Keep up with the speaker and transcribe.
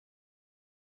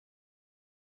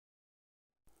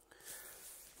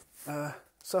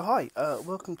Hi,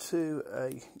 welcome to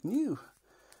a new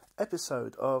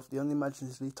episode of the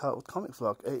Unimaginatively titled comic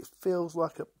vlog. It feels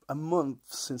like a month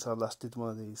since I last did one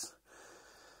of these.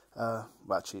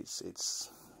 Actually, it's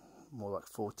more like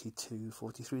 42,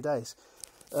 43 days.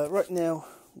 Right now,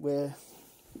 we're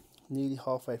nearly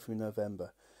halfway through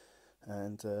November,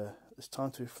 and it's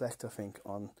time to reflect, I think,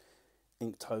 on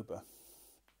Inktober.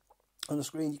 On the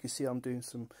screen, you can see I'm doing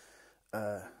some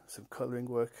colouring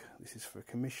work. This is for a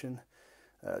commission.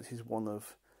 This is one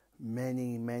of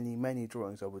many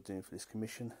drawings I was doing for this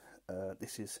commission.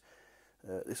 This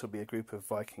will be a group of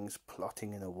Vikings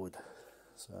plotting in a wood.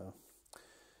 So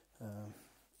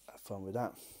have fun with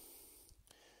that.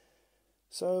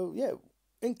 So yeah,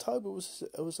 Inktober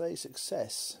was a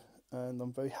success, and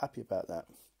I'm very happy about that.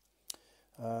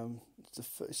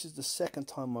 This is the second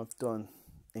time I've done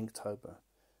Inktober.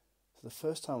 So the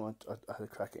first time I had a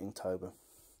crack at Inktober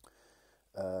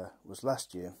was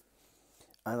last year,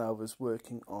 and I was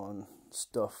working on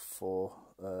stuff for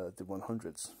the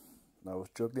 100s. And I was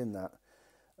juggling that.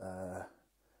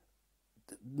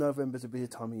 November's a busy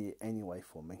time of year anyway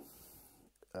for me.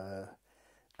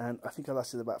 And I think I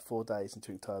lasted about 4 days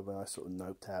into Inktober, and I sort of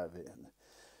noped out of it.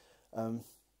 And,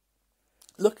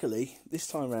 luckily, this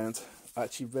time around, I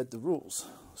actually read the rules,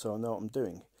 so I know what I'm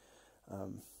doing.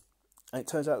 And it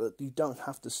turns out that you don't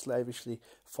have to slavishly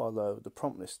follow the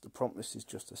prompt list. The prompt list is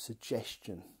just a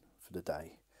suggestion for the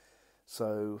day.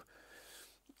 So,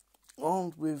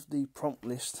 armed with the prompt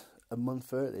list a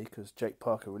month early, because Jake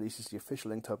Parker releases the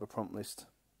official Inktober prompt list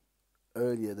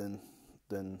earlier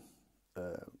than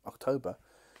October,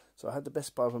 so I had the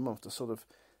best part of a month to sort of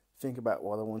think about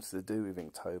what I wanted to do with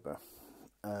Inktober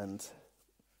and,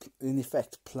 in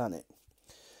effect, plan it.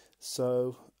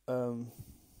 So,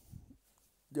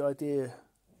 the idea...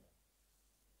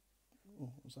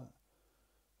 Oh, what was that?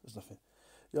 There's nothing.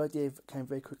 The idea came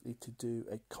very quickly to do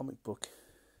a comic book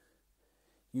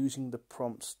using the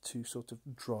prompts to sort of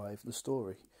drive the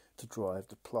story, to drive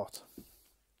the plot.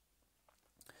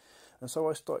 And so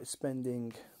I started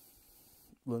spending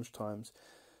lunchtimes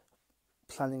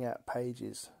planning out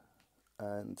pages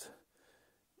and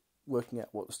working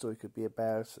out what the story could be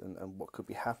about and what could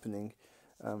be happening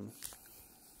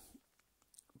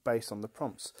based on the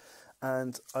prompts.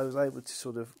 And I was able to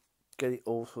sort of get it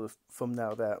all sort of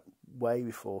thumbnailed out way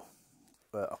before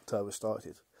October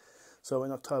started. So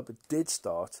when October did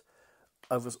start,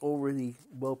 I was already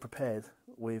well prepared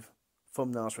with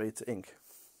thumbnails ready to ink.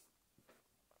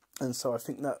 And so I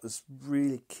think that was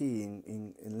really key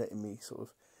in letting me sort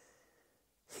of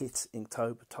hit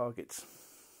Inktober targets.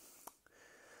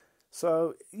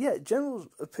 So yeah, general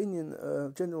opinion,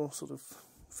 general sort of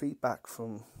feedback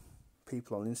from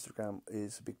people on Instagram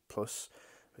is a big plus,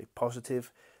 very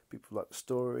positive. People like the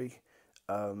story,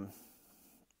 and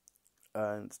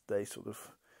they sort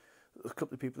of, a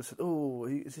couple of people said, "Oh,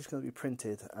 is this going to be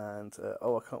printed?" And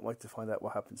 "Oh, I can't wait to find out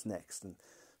what happens next," and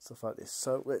stuff like this.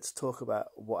 So let's talk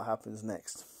about what happens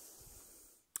next.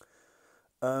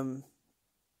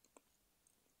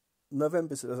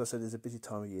 November, as I said, is a busy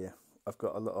time of year. I've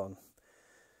got a lot on,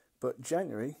 but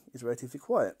January is relatively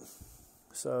quiet.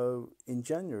 So in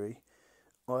January,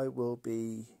 I will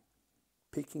be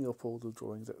picking up all the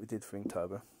drawings that we did for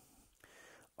Inktober.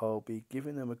 I'll be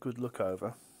giving them a good look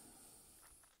over.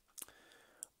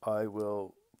 I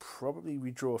will probably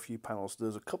redraw a few panels.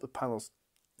 There's a couple of panels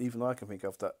even I can think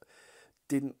of that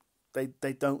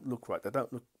they don't look right. They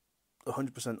don't look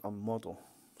 100% on model.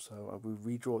 So I will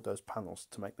redraw those panels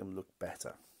to make them look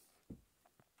better.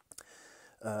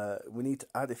 We need to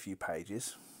add a few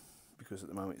pages because at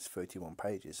the moment it's 31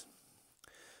 pages.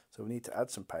 So we need to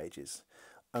add some pages.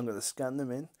 I'm going to scan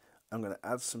them in, I'm going to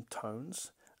add some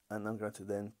tones, and I'm going to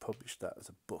then publish that as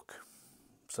a book.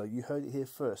 So you heard it here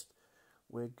first.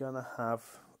 We're going to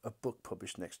have a book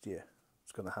published next year.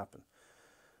 It's going to happen.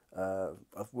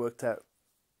 I've worked out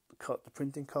the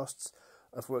printing costs.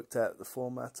 I've worked out the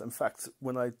format. In fact,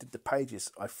 when I did the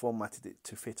pages, I formatted it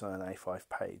to fit on an A5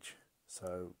 page.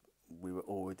 So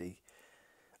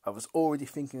I was already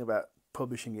thinking about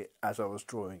publishing it as I was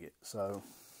drawing it. So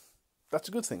that's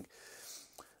a good thing.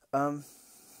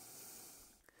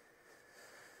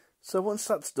 So once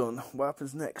that's done, what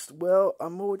happens next? Well,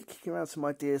 I'm already kicking around some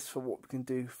ideas for what we can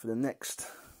do for the next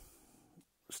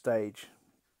stage,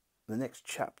 the next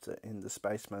chapter in the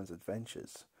Spaceman's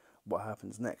adventures. What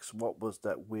happens next? What was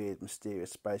that weird,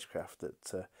 mysterious spacecraft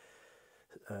that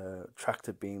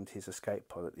tractor beamed his escape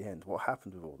pod at the end? What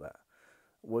happened with all that?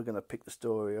 We're going to pick the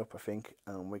story up, I think,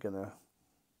 and we're going to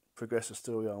progress the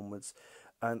story onwards.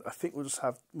 And I think we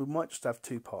might just have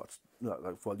 2 parts,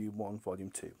 like volume 1,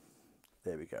 volume 2.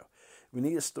 There we go. We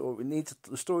need a story.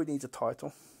 The story needs a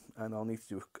title. and I'll need to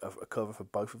do a cover for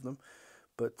both of them.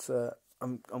 But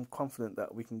I'm confident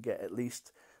that we can get at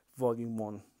least Volume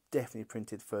 1 definitely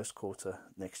printed first quarter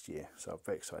next year. So I'm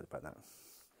very excited about that.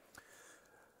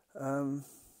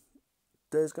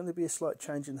 There's going to be a slight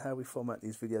change in how we format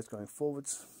these videos going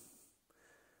forwards.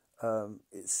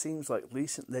 It seems like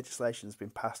recent legislation has been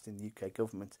passed in the UK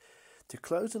government to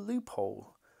close a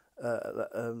loophole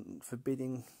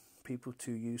forbidding people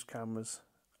to use cameras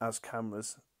as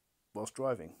cameras whilst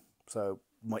driving. So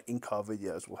my in-car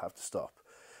videos will have to stop.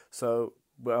 So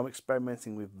I'm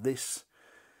experimenting with this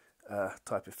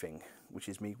type of thing, which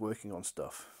is me working on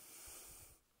stuff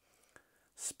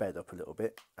sped up a little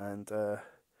bit, and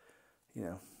you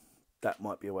know, that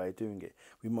might be a way of doing it.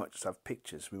 We might just have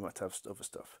pictures, we might have other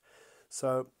stuff.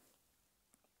 So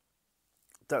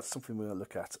that's something we're going to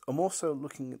look at. I'm also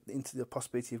looking into the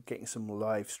possibility of getting some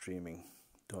live streaming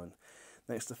done.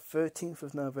 Now it's the 13th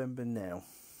of November now.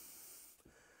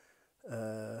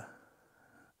 I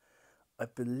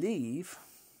believe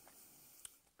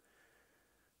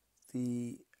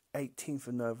the 18th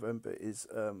of November is,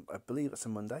 I believe that's a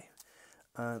Monday,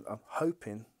 and I'm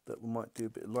hoping that we might do a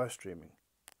bit of live streaming.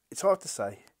 It's hard to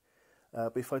say,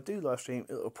 but if I do live stream,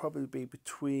 it'll probably be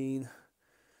between,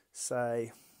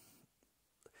 say,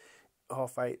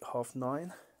 8:30,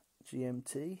 9:30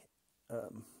 GMT.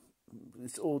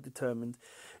 It's all determined.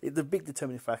 The big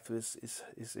determining factor is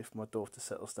if my daughter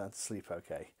settles down to sleep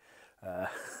okay.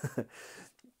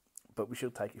 But we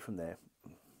should take it from there.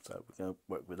 So we're going to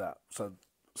work with that.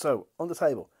 So on the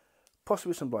table,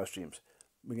 possibly some live streams.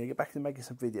 We're going to get back into making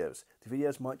some videos. The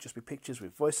videos might just be pictures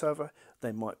with voiceover.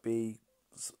 They might be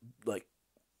like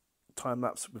time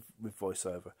lapse with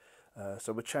voiceover.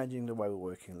 So we're changing the way we're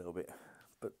working a little bit.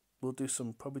 But we'll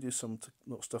probably do some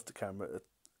stuff to camera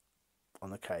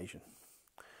on occasion.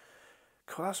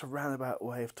 God, that's a roundabout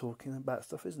way of talking about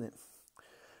stuff, isn't it?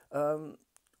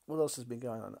 What else has been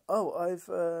going on? Oh, I've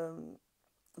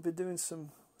been doing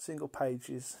some single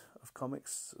pages of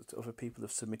comics that other people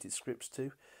have submitted scripts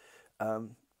to.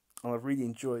 And I've really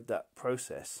enjoyed that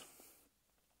process.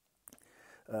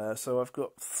 So I've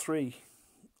got 3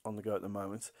 on the go at the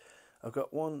moment. I've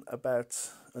got one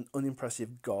about an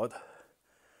unimpressive god,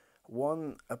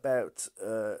 one about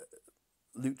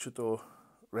luchador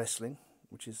wrestling,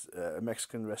 which is a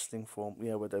Mexican wrestling form,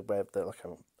 where they wear like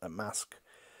a mask,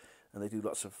 and they do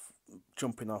lots of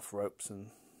jumping off ropes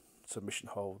and submission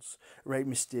holds. Rey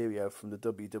Mysterio from the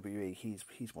WWE,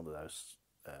 he's one of those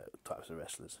types of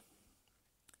wrestlers.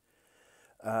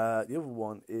 The other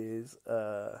one is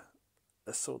a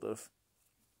sort of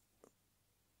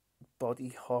body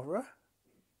horror,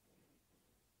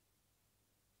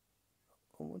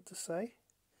 I want to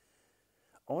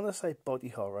say body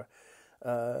horror,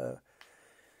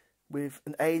 with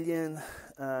an alien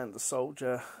and a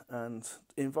soldier, and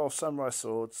it involves samurai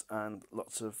swords and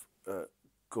lots of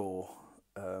gore.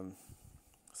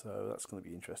 So that's going to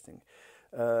be interesting.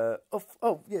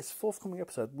 Yes, forthcoming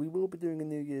episode. We will be doing a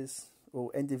New Year's or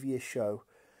end of year show,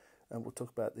 and we'll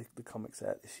talk about the comics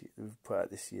out this year, we've put out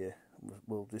this year.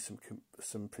 We'll do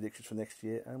some predictions for next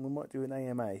year, and we might do an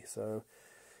AMA. So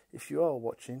if you are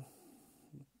watching,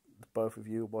 both of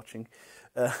you are watching,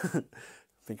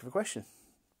 think of a question,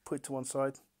 put it to one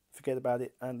side, forget about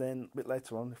it, and then a bit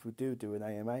later on, if we do an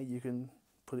AMA, you can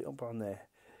put it up on there.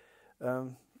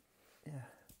 Yeah.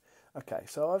 Okay,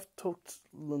 so I've talked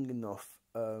long enough.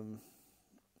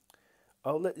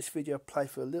 I'll let this video play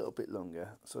for a little bit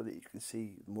longer so that you can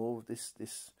see more of this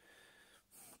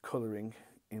colouring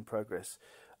in progress.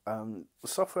 The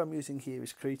software I'm using here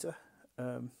is Krita.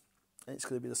 And it's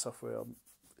going to be the software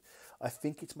I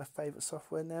think it's my favourite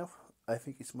software now. I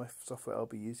think it's my software I'll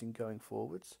be using going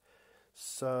forwards.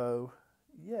 So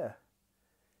yeah,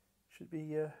 should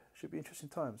be interesting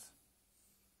times.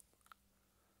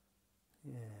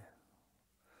 Yeah,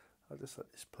 I'll just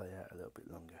let this play out a little bit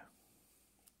longer.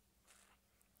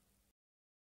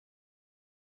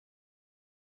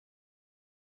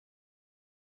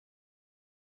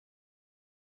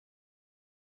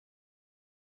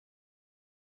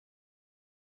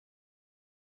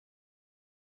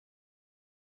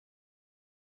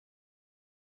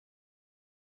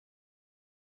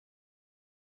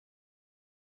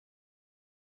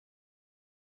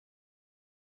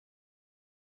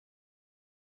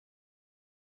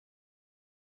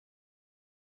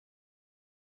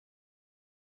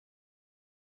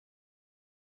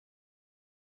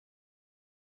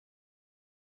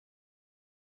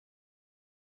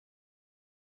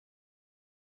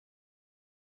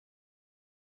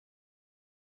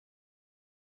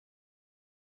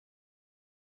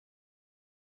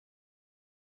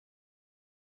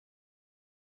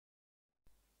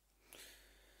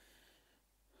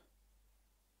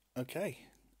 Okay,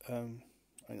 I think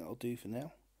that'll do for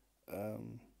now.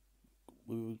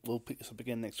 We'll pick this up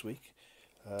again next week.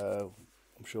 I'm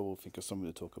sure we'll think of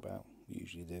something to talk about. We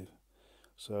usually do.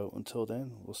 So until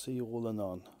then, we'll see you all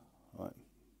anon. Right,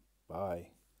 bye.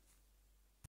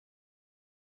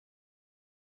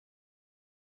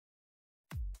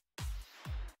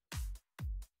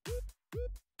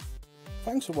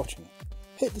 Thanks for watching.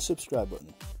 Hit the subscribe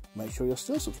button. Make sure you're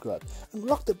still subscribed and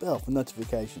rock the bell for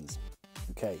notifications.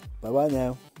 Okay, bye bye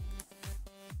now.